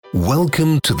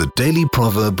Welcome to the Daily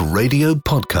Proverb Radio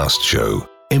Podcast Show,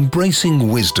 embracing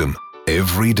wisdom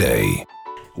every day.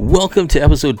 Welcome to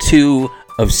episode 2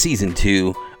 of season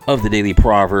 2 of the Daily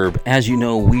Proverb. As you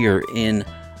know, we are in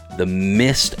the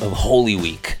midst of Holy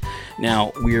Week.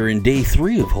 Now, we are in day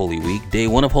 3 of Holy Week. Day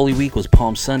 1 of Holy Week was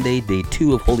Palm Sunday. Day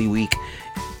 2 of Holy Week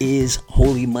is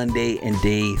Holy Monday. And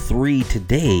day 3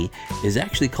 today is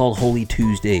actually called Holy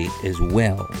Tuesday as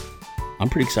well. I'm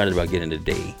pretty excited about getting to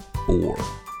day 4.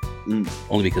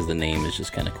 Only because the name is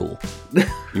just kind of cool. You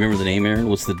remember the name, Aaron?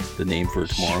 What's the name for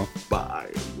tomorrow?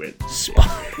 Spy Wednesday.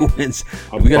 Spy Wednesday.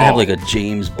 We gotta have like a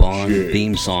James Bond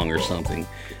theme song or something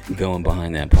going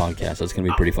behind that podcast. That's gonna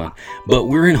be pretty fun. But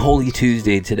we're in Holy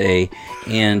Tuesday today,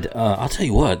 and I'll tell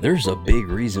you what, there's a big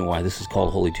reason why this is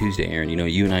called Holy Tuesday, Aaron. You know,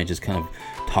 you and I just kind of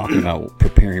talking about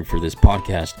preparing for this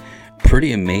podcast.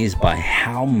 Pretty amazed by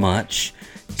how much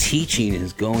teaching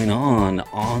is going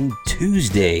on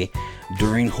Tuesday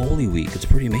during Holy Week. It's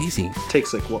pretty amazing.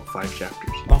 Takes like, what, 5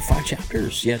 chapters? About 5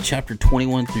 chapters. Yeah, chapter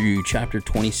 21 through chapter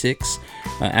 26.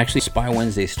 Actually, Spy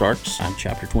Wednesday starts on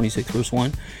chapter 26, verse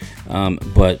 1.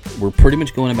 But we're pretty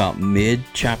much going about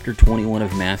mid-chapter 21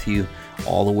 of Matthew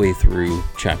all the way through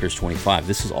chapters 25.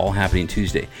 This is all happening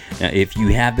Tuesday. Now, if you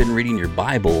have been reading your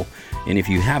Bible, and if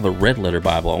you have a red letter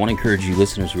Bible, I want to encourage you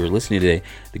listeners who are listening today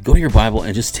to go to your Bible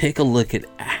and just take a look at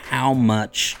how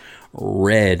much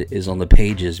red is on the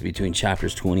pages between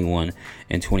chapters 21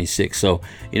 and 26. So,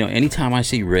 you know, anytime I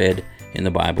see red in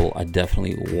the Bible, I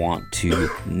definitely want to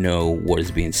know what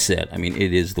is being said. I mean,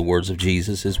 it is the words of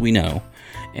Jesus, as we know.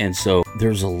 And so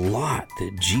there's a lot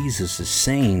that Jesus is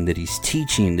saying, that he's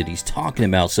teaching, that he's talking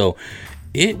about. So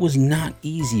it was not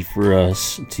easy for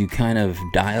us to kind of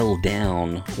dial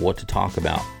down what to talk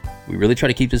about. We really try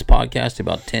to keep this podcast to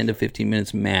about 10 to 15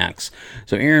 minutes max.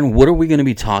 So, Aaron, what are we going to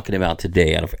be talking about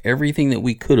today? Out of everything that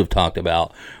we could have talked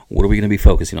about, what are we going to be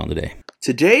focusing on today?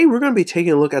 Today, we're going to be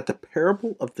taking a look at the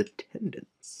parable of the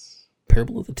tenants.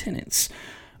 Parable of the tenants.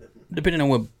 Depending on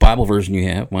what Bible version you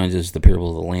have, mine is the parable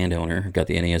of the landowner. I've got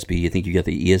the NASB. I think you got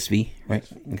the ESV, right?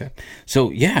 Okay.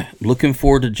 So, yeah, looking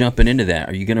forward to jumping into that.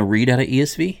 Are you going to read out of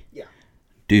ESV? Yeah.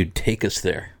 Dude, take us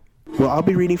there. Well, I'll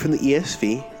be reading from the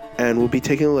ESV, and we'll be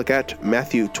taking a look at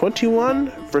Matthew 21,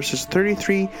 verses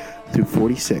 33 through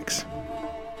 46.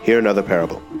 Hear another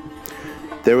parable.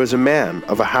 There was a man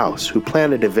of a house who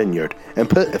planted a vineyard and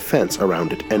put a fence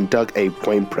around it and dug a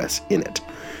winepress in it,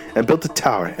 and built a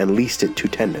tower and leased it to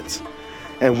tenants,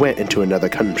 and went into another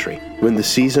country. When the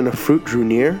season of fruit drew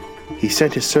near, he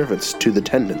sent his servants to the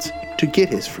tenants to get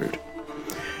his fruit.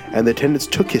 And the tenants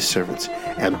took his servants,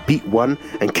 and beat one,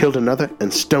 and killed another,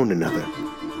 and stoned another.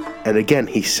 And again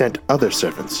he sent other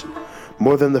servants,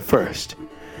 more than the first,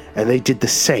 and they did the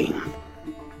same.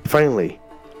 Finally,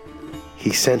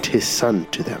 he sent his son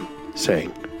to them,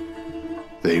 saying,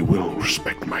 "They will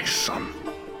respect my son."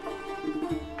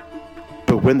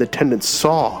 But when the tenants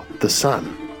saw the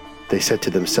son, they said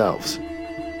to themselves,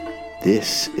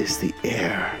 "This is the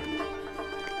heir.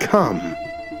 Come,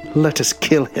 let us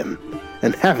kill him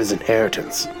and have his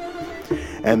inheritance."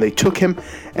 And they took him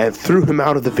and threw him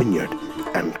out of the vineyard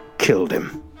and killed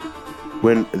him.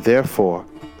 When, therefore,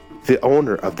 the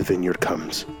owner of the vineyard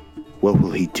comes, what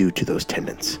will he do to those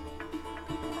tenants?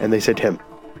 And they said to him,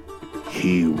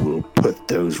 "He will put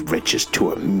those wretches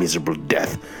to a miserable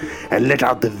death, and let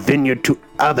out the vineyard to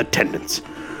other tenants,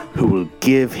 who will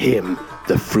give him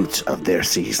the fruits of their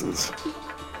seasons."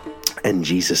 And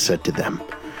Jesus said to them,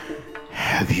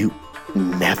 "Have you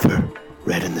never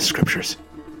read in the scriptures?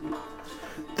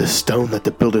 The stone that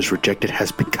the builders rejected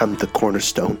has become the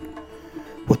cornerstone.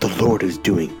 What the Lord is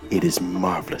doing, it is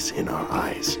marvelous in our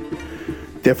eyes.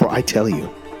 Therefore I tell you,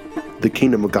 the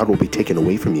kingdom of God will be taken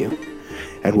away from you,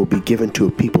 and will be given to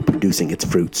a people producing its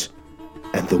fruits.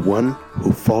 And the one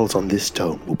who falls on this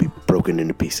stone will be broken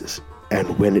into pieces.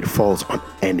 And when it falls on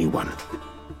anyone,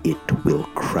 it will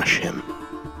crush him."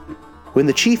 When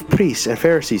the chief priests and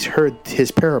Pharisees heard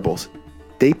his parables,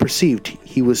 they perceived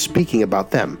he was speaking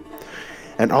about them.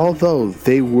 And although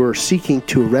they were seeking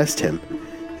to arrest him,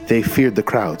 they feared the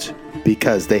crowds,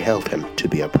 because they held him to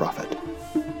be a prophet.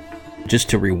 Just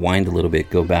to rewind a little bit,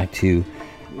 go back to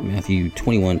Matthew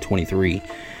 21:23.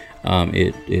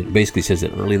 It basically says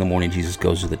that early in the morning, Jesus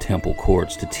goes to the temple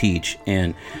courts to teach.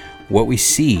 And what we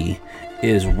see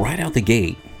is right out the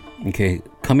gate, okay,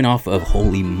 coming off of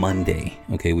Holy Monday.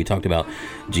 Okay, we talked about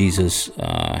Jesus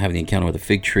having the encounter with the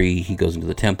fig tree. He goes into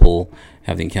the temple,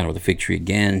 having the encounter with the fig tree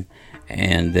again.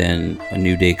 And then a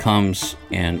new day comes,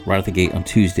 and right at the gate on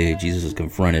Tuesday, Jesus is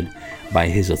confronted by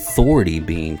his authority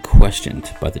being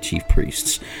questioned by the chief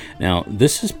priests. Now,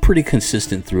 this is pretty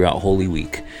consistent throughout Holy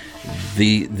Week.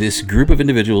 This group of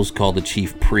individuals called the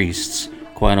chief priests,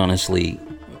 quite honestly,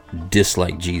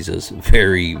 dislike Jesus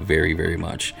very, very, very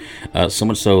much. So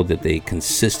much so that they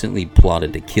consistently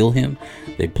plotted to kill him.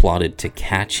 They plotted to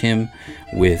catch him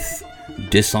with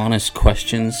dishonest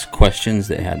questions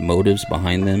that had motives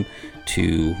behind them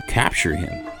to capture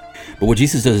him. But what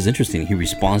Jesus does is interesting. He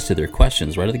responds to their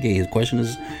questions right at the gate. His question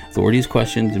is authority is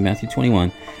questioned in Matthew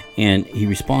 21, and he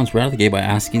responds right out of the gate by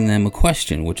asking them a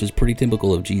question, which is pretty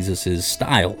typical of Jesus's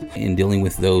style in dealing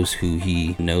with those who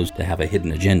he knows to have a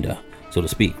hidden agenda, so to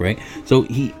speak, right? So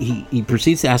he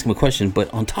proceeds to ask them a question,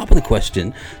 but on top of the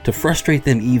question, to frustrate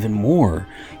them even more,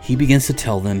 he begins to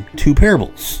tell them two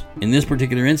parables. In this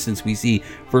particular instance, we see,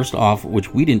 first off,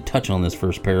 which we didn't touch on this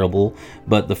first parable,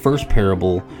 but the first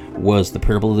parable was the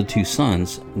parable of the two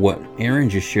sons. What Aaron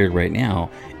just shared right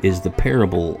now is the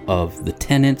parable of the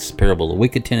tenants, parable of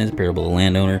wicked tenants, parable of the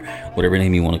landowner, whatever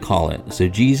name you want to call it. So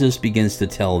Jesus begins to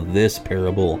tell this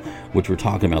parable, which we're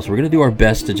talking about. So we're going to do our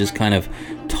best to just kind of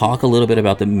talk a little bit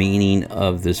about the meaning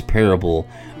of this parable.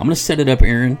 I'm going to set it up,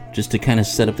 Aaron, just to kind of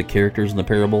set up the characters in the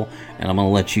parable, and I'm going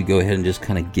to let you go ahead and just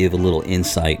kind of give a little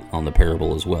insight on the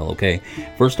parable as well, okay?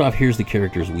 First off, here's the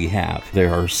characters we have.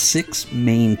 There are 6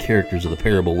 main characters of the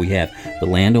parable. We have the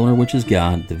landowner, which is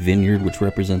God, the vineyard, which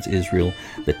represents Israel,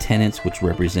 the tenants, which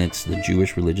represents the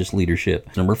Jewish religious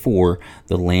leadership. Number 4,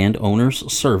 the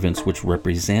landowner's servants, which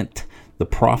represent the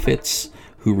prophets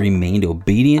who remained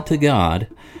obedient to God.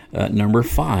 Number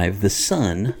 5, the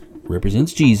Son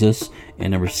represents Jesus.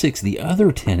 And number 6, the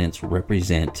other tenants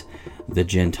represent the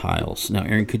Gentiles. Now,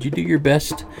 Aaron, could you do your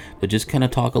best to just kind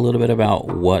of talk a little bit about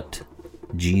what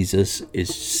Jesus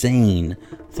is saying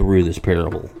through this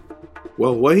parable?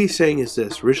 Well, what he's saying is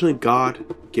this. Originally, God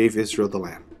gave Israel the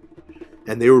land.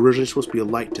 And they were originally supposed to be a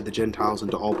light to the Gentiles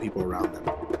and to all people around them.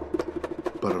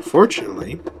 But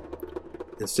unfortunately,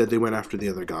 instead they went after the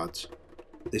other gods.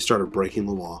 They started breaking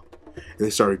the law. And they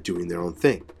started doing their own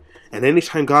thing. And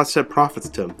anytime God sent prophets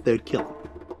to them, they would kill them.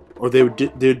 Or they would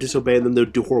disobey them. They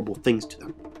would do horrible things to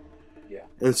them. Yeah.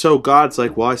 And so God's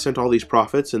like, well, I sent all these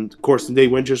prophets. And of course, they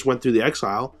just went through the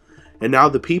exile. And now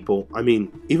the people, I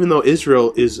mean, even though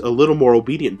Israel is a little more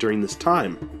obedient during this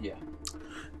time, yeah,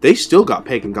 they still got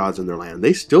pagan gods in their land.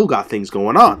 They still got things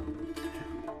going on.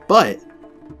 But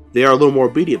they are a little more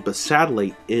obedient. But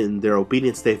sadly, in their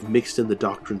obedience, they've mixed in the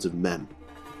doctrines of men.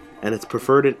 And it's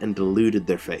perverted and diluted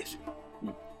their faith.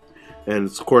 And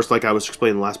of course, like I was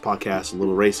explaining in the last podcast, a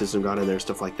little racism got in there,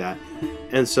 stuff like that.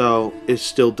 And so it's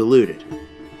still diluted.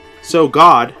 So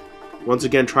God, once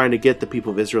again trying to get the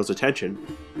people of Israel's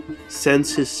attention,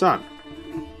 sends his son.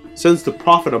 Sends the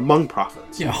prophet among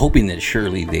prophets. Yeah, hoping that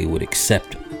surely they would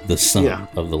accept the son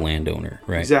of the landowner,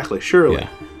 right? Exactly, surely. Yeah.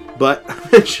 But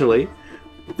eventually,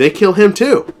 they kill him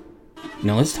too.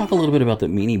 Now let's talk a little bit about the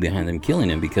meaning behind them killing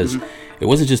him, because it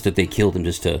wasn't just that they killed him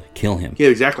just to kill him. Yeah,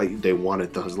 exactly. They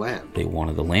wanted his land. They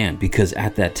wanted the land, because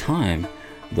at that time,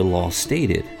 the law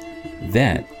stated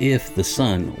that if the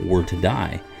son were to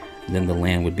die, then the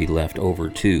land would be left over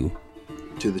to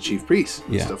the chief priests.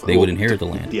 Yeah, stuff. They would inherit the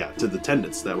land. Yeah, to the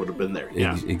tenants that would have been there.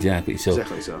 Yeah, exactly. So,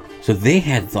 exactly so. So they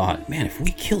had thought, man, if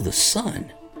we kill the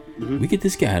son, we get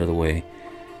this guy out of the way,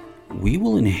 we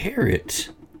will inherit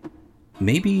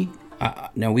maybe.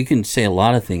 Now, we can say a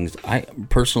lot of things. I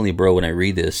personally, bro, when I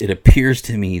read this, it appears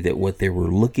to me that what they were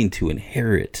looking to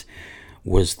inherit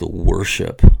was the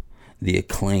worship, the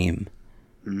acclaim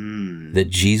that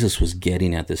Jesus was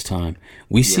getting at this time.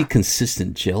 We see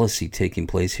consistent jealousy taking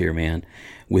place here, man,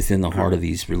 within the heart of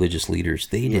these religious leaders.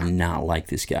 They did not like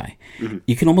this guy.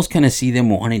 You can almost kind of see them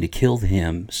wanting to kill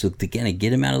him so to kind of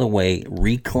get him out of the way,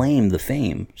 reclaim the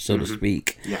fame, so to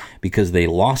speak, because they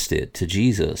lost it to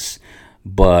Jesus.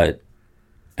 But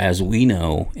as we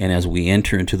know, and as we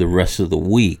enter into the rest of the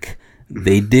week,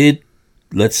 they did,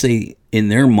 let's say, in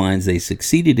their minds, they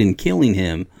succeeded in killing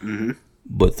him,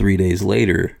 but 3 days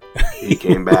later, he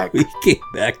came back. He came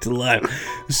back to life.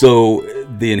 So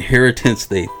the inheritance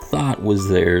they thought was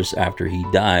theirs after he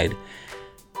died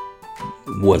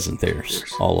wasn't theirs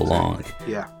all along.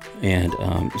 Yeah. And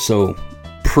so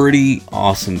pretty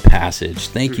awesome passage.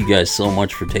 Thank you guys so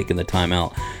much for taking the time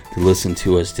out to listen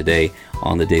to us today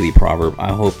on the Daily Proverb.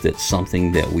 I hope that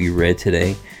something that we read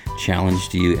today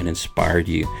challenged you and inspired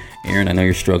you. Aaron, I know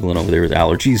you're struggling over there with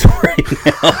allergies right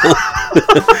now.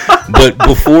 But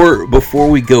before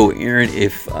we go, Aaron,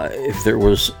 if there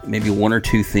was maybe one or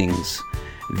two things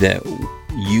that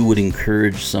you would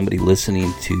encourage somebody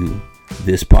listening to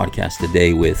this podcast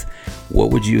today with, what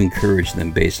would you encourage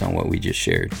them based on what we just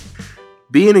shared?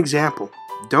 Be an example.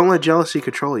 Don't let jealousy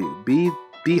control you.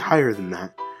 Be higher than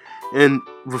that. And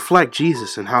reflect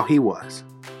Jesus and how he was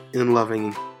in loving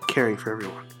and caring for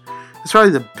everyone. That's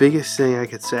probably the biggest thing I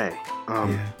could say.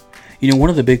 You know, one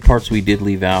of the big parts we did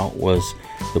leave out was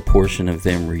the portion of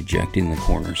them rejecting the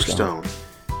cornerstone.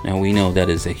 Now we know that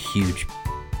is a huge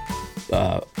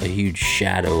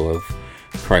shadow of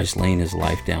Christ laying his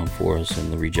life down for us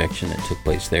and the rejection that took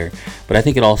place there. But I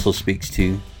think it also speaks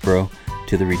to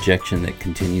the rejection that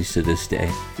continues to this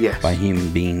day by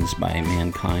human beings, by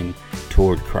mankind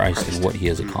toward Christ and what he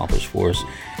has accomplished for us.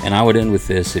 And I would end with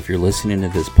this: if you're listening to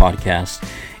this podcast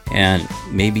and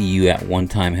maybe you at one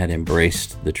time had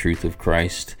embraced the truth of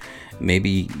Christ,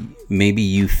 maybe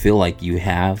you feel like you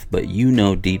have, but you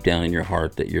know deep down in your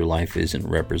heart that your life isn't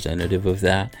representative of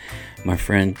that, my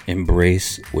friend,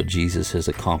 embrace what Jesus has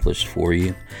accomplished for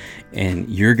you, and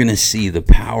you're going to see the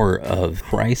power of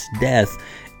Christ's death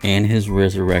and his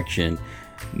resurrection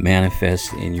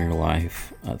manifest in your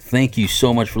life. Thank you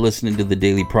so much for listening to the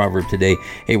Daily Proverb today.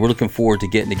 Hey, we're looking forward to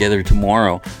getting together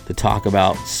tomorrow to talk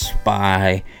about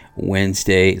Spy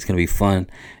Wednesday. It's going to be fun.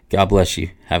 God bless you.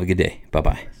 Have a good day.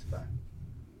 Bye-bye.